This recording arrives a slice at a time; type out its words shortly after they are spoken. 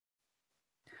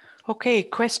Okay,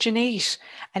 question 8.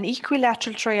 An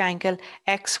equilateral triangle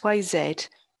XYZ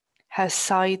has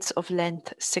sides of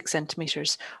length 6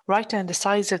 centimeters. Write down the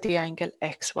size of the angle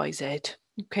XYZ.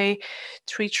 Okay,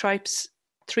 three types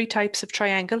of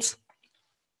triangles.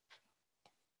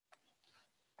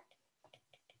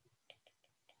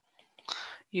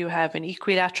 You have an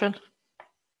equilateral,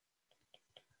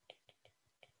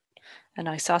 an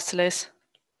isosceles,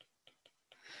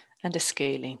 and a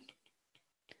scalene.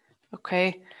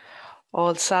 Okay,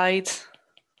 all sides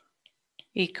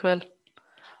equal,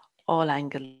 all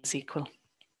angles equal.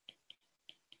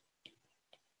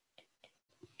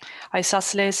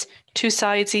 Isosceles, two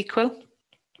sides equal,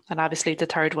 and obviously the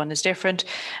third one is different,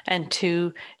 and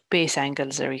two base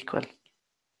angles are equal.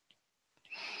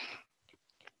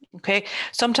 Okay,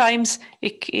 sometimes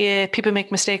people make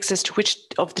mistakes as to which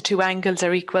of the two angles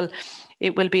are equal.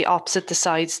 It will be opposite the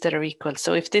sides that are equal.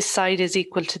 So if this side is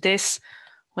equal to this,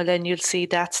 well, then you'll see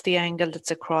that's the angle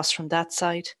that's across from that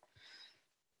side.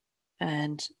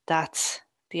 And that's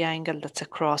the angle that's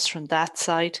across from that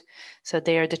side. So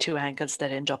they are the two angles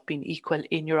that end up being equal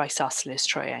in your isosceles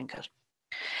triangle.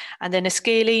 And then a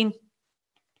scalene,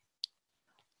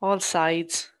 all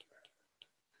sides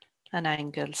and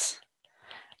angles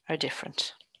are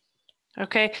different.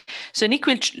 Okay, so an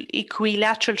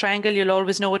equilateral triangle, you'll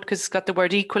always know it because it's got the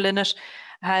word equal in it,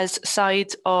 has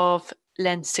sides of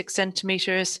length 6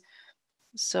 centimeters.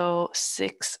 So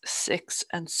 6, 6,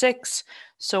 and 6.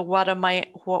 So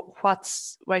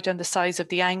what's right on the size of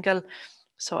the angle?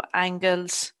 So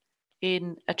angles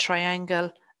in a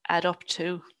triangle add up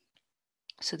to,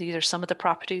 so these are some of the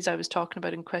properties I was talking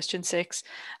about in question 6,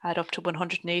 add up to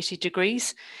 180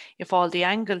 degrees. If all the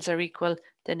angles are equal,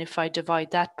 then if I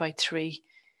divide that by 3,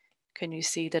 can you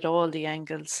see that all the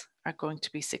angles are going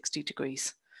to be 60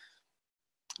 degrees?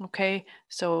 Okay,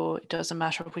 so it doesn't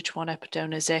matter which one I put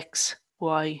down as X,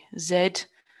 Y, Z.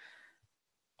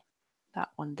 That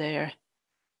one there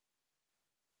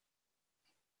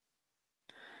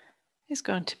is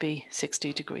going to be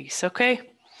 60 degrees, okay?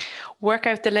 Work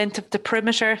out the length of the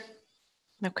perimeter,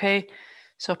 okay?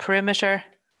 So perimeter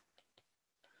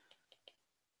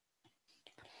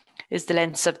is the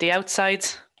length of the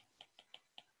outsides.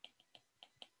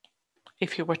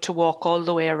 If you were to walk all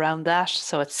the way around that,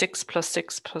 so it's 6 plus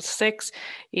 6 plus 6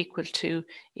 equal to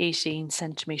 18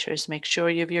 centimeters. Make sure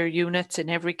you have your units in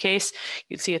every case.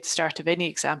 You'll see at the start of any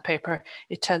exam paper,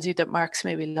 it tells you that marks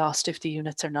may be lost if the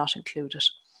units are not included.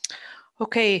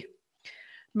 Okay,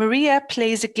 Maria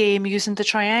plays a game using the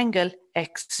triangle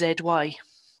XZY.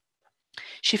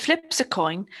 She flips a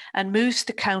coin and moves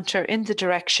the counter in the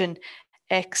direction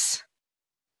XYZ.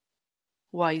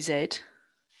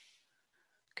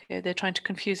 Okay, they're trying to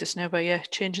confuse us now by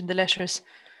changing the letters.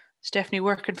 It's definitely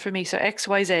working for me. So X,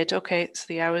 Y, Z. Okay, so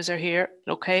the arrows are here.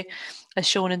 Okay, as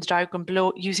shown in the diagram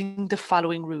below, using the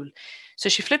following rule. So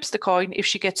she flips the coin. If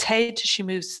she gets head, she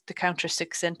moves the counter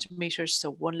 6 centimeters,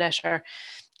 so 1 letter.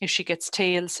 If she gets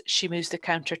tails, she moves the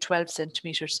counter 12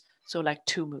 centimeters, so like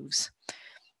 2 moves.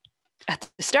 At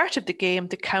the start of the game,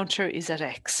 the counter is at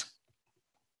X.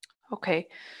 Okay,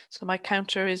 so my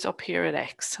counter is up here at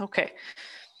X. Okay.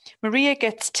 Maria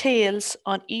gets tails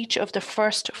on each of the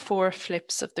first 4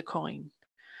 flips of the coin.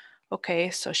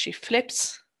 Okay, so she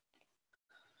flips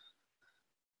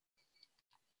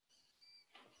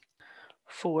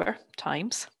 4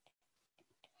 times.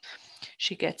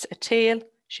 She gets a tail,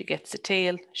 she gets a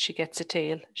tail, she gets a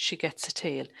tail, she gets a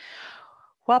tail.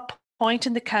 What point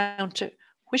in the counter,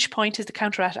 which point is the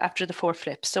counter at after the 4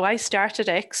 flips? So I start at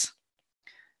X.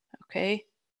 Okay,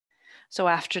 so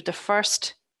after the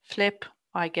first flip,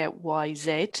 I get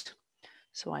YZ,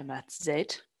 so I'm at Z,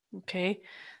 okay?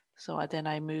 So then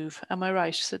I move, am I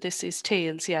right? So this is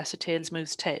tails, yeah, so tails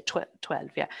moves 12,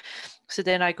 yeah. So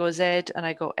then I go Z and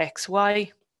I go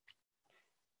XY.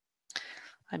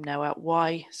 I'm now at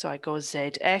Y, so I go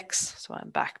ZX, so I'm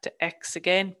back to X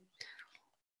again.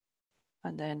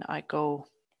 And then I go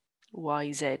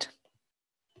YZ.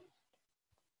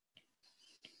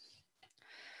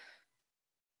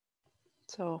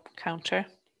 So counter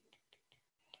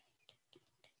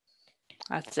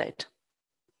at Z.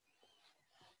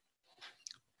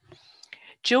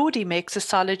 Jody makes a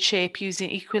solid shape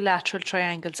using equilateral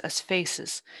triangles as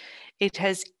faces. It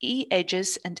has E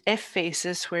edges and F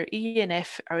faces where E and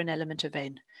F are an element of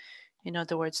N. In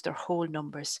other words, they're whole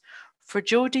numbers. For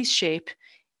Jody's shape,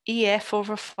 EF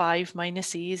over 5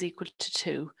 minus E is equal to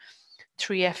 2.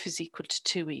 3F is equal to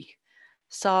 2E.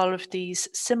 Solve these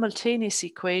simultaneous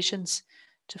equations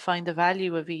to find the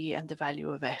value of E and the value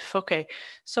of F. Okay,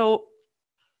 so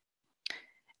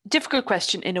difficult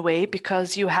question in a way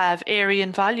because you have area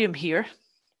and volume here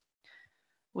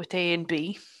with A and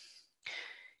B.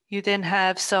 You then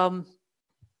have some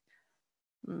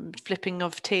flipping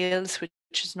of tails, which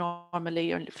is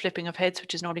normally, or flipping of heads,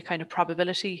 which is normally kind of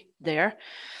probability there.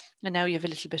 And now you have a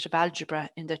little bit of algebra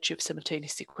in that you have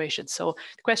simultaneous equations. So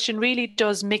the question really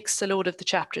does mix a load of the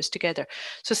chapters together.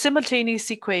 So simultaneous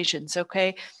equations,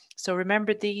 okay? So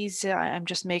remember these, I'm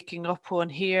just making up one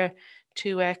here.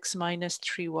 2x minus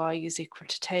 3y is equal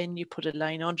to 10. You put a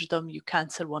line under them, you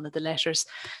cancel one of the letters.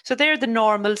 So they're the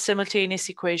normal simultaneous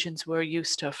equations we're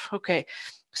used to. Okay,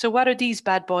 so what are these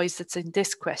bad boys that's in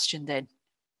this question then?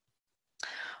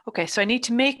 Okay, so I need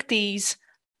to make these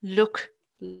look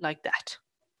like that.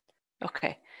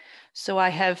 Okay, so I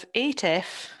have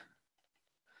 8f,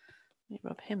 let me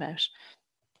rub him out.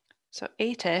 So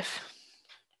 8f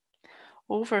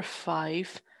over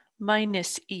 5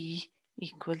 minus e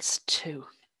equals 2.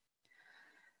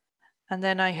 And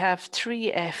then I have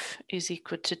 3f is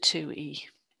equal to 2e.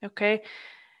 Okay,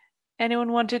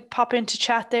 anyone want to pop into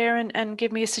chat there and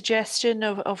give me a suggestion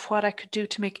of what I could do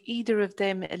to make either of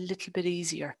them a little bit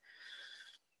easier?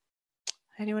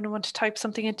 Anyone want to type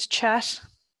something into chat?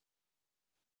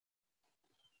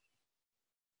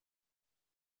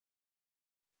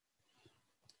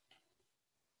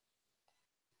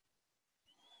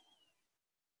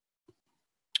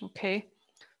 Okay,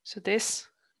 so this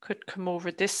could come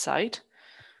over this side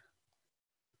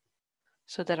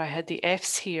so that I had the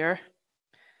f's here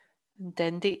and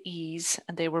then the e's,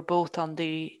 and they were both on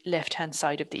the left hand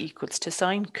side of the equals to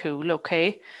sign. Cool.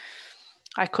 Okay,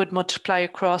 I could multiply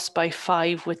across by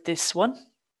 5 with this one.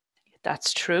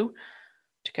 That's true,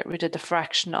 to get rid of the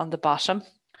fraction on the bottom.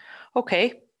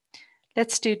 Okay,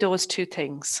 let's do those two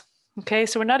things. Okay,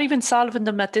 so we're not even solving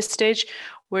them at this stage,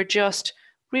 we're just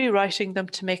rewriting them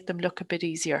to make them look a bit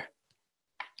easier.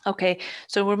 Okay,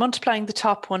 so we're multiplying the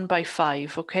top one by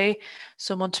 5, okay?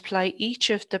 So multiply each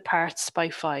of the parts by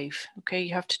 5, okay?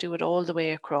 You have to do it all the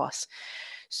way across.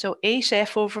 So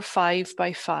 8f over 5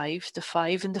 by 5, the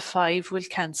 5 and the 5 will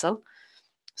cancel.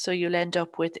 So you'll end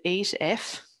up with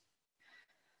 8f.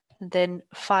 And then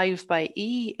 5 by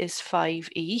e is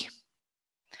 5e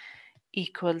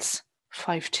equals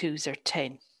 5 2s are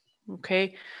 10,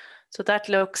 okay? So that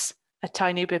looks a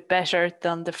tiny bit better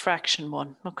than the fraction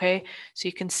one, okay? So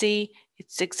you can see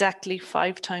it's exactly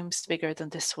 5 times bigger than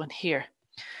this one here,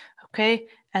 okay?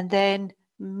 And then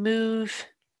move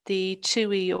the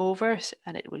 2e over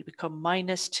and it will become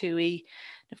minus 2e.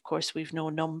 Of course, we've no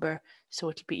number,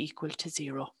 so it'll be equal to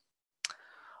 0.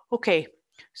 Okay,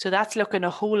 so that's looking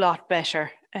a whole lot better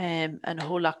and a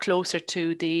whole lot closer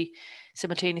to the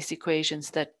simultaneous equations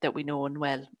that we know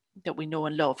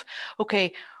and love.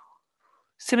 Okay,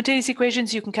 simultaneous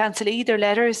equations, you can cancel either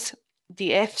letters,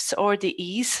 the f's or the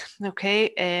e's,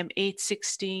 okay? 8,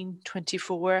 16,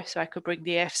 24, so I could bring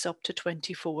the f's up to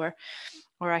 24,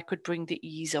 or I could bring the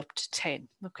e's up to 10,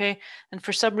 okay? And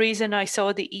for some reason, I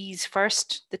saw the e's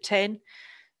first, the 10,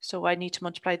 so I need to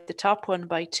multiply the top one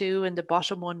by 2 and the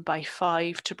bottom one by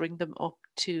 5 to bring them up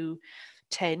to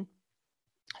 10.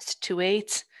 It's 2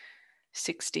 8s,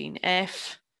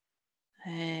 16f,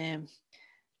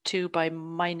 2 by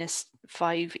minus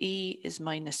 5e is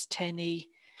minus 10e,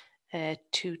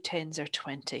 2 10s are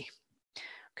 20.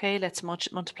 Okay, let's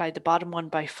multiply the bottom one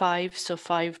by 5. So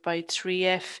 5 by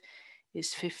 3f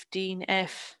is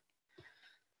 15f.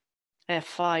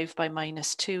 5 by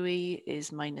minus 2e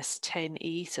is minus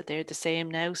 10e. So they're the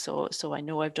same now. So I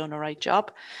know I've done a right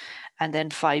job. And then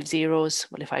 5 zeros.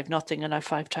 Well, if I have nothing and I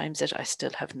 5 times it, I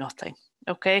still have nothing.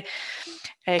 Okay.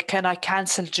 Can I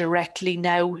cancel directly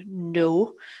now?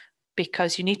 No,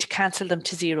 because you need to cancel them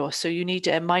to 0. So you need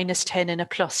a minus 10 and a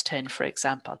plus 10, for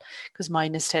example, because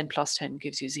minus 10 plus 10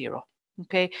 gives you 0.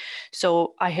 Okay,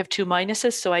 so I have 2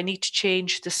 minuses, so I need to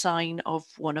change the sign of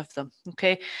one of them.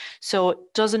 Okay, so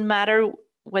it doesn't matter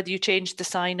whether you change the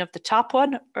sign of the top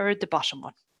one or the bottom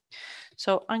one.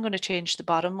 So I'm going to change the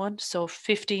bottom one. So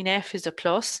 15f is a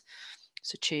plus,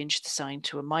 so change the sign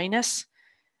to a minus.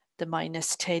 The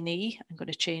minus 10e, I'm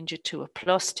going to change it to a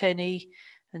plus 10e,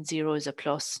 and 0 is a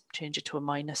plus, change it to a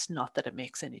minus, not that it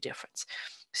makes any difference.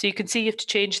 So you can see you have to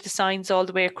change the signs all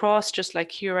the way across, just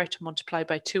like here I have to multiply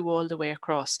by 2 all the way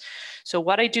across. So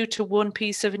what I do to one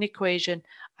piece of an equation,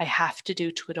 I have to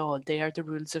do to it all. They are the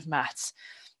rules of maths.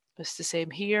 It's the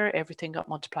same here, everything got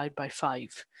multiplied by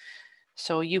 5.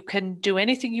 So you can do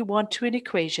anything you want to an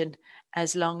equation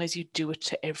as long as you do it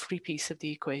to every piece of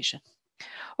the equation.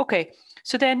 Okay,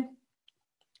 so then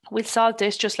we'll solve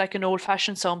this just like an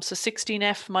old-fashioned sum. So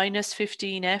 16f minus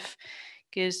 15f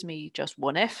gives me just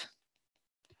 1f.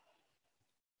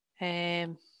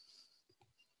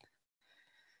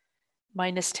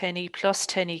 Minus 10e plus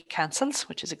 10e cancels,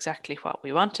 which is exactly what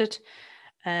we wanted.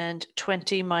 and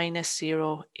 20 minus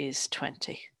 0 is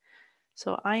 20.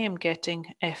 So I am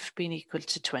getting f being equal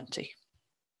to 20.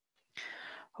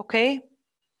 Okay,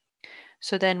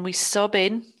 so then we sub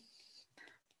in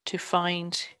to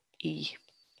find E.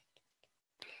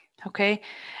 Okay,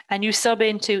 and you sub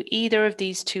into either of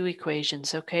these two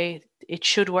equations, okay? It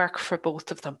should work for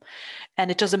both of them. And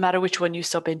it doesn't matter which one you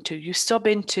sub into. You sub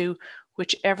into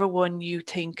whichever one you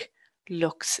think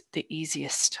looks the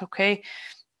easiest, okay?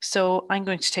 So I'm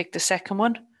going to take the second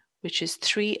one, which is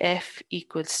 3f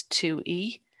equals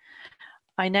 2e.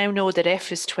 I now know that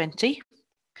f is 20.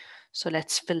 So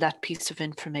let's fill that piece of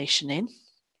information in.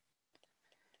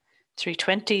 3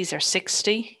 20s are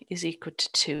 60 is equal to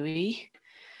 2e.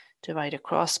 Divide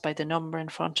across by the number in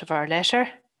front of our letter.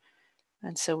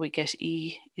 And so we get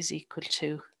E is equal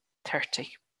to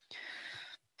 30.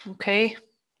 Okay,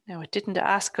 now it didn't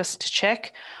ask us to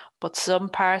check, but some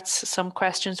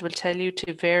questions will tell you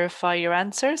to verify your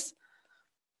answers.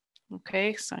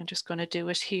 Okay, so I'm just going to do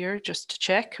it here just to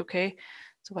check. Okay,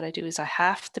 so what I do is I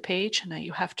half the page, and now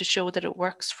you have to show that it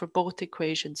works for both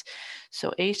equations.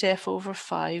 So 8f over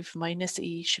 5 minus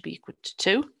E should be equal to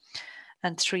 2.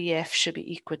 And 3f should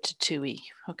be equal to 2e.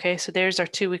 Okay, so there's our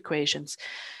two equations.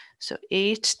 So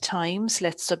 8 times,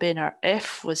 let's sub in our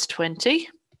f was 20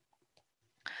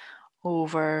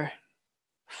 over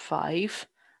 5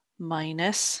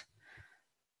 minus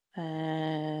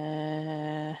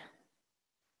my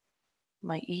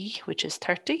e, which is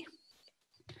 30.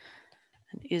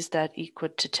 And is that equal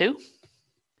to 2?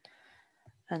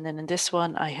 And then in this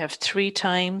one, I have 3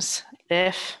 times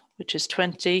f, which is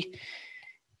 20.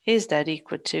 Is that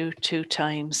equal to 2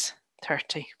 times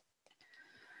 30?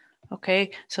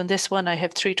 Okay, so in this one, I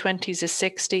have 3 20s is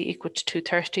 60 equal to 2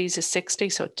 30s is 60.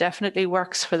 So it definitely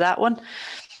works for that one.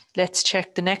 Let's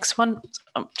check the next one.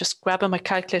 I'm just grabbing my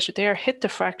calculator there, hit the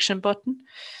fraction button.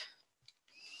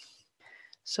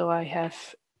 So I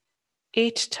have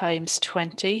 8 times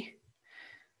 20,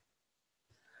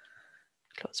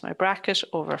 close my bracket,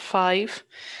 over 5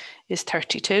 is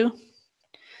 32.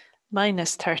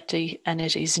 Minus 30, and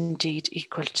it is indeed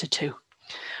equal to 2.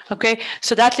 Okay,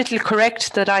 so that little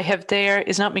correct that I have there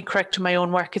is not me correcting my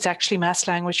own work. It's actually maths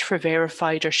language for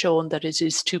verified or shown that it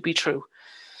is to be true.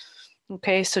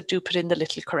 Okay, so do put in the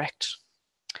little correct.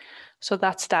 So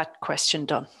that's that question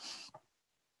done.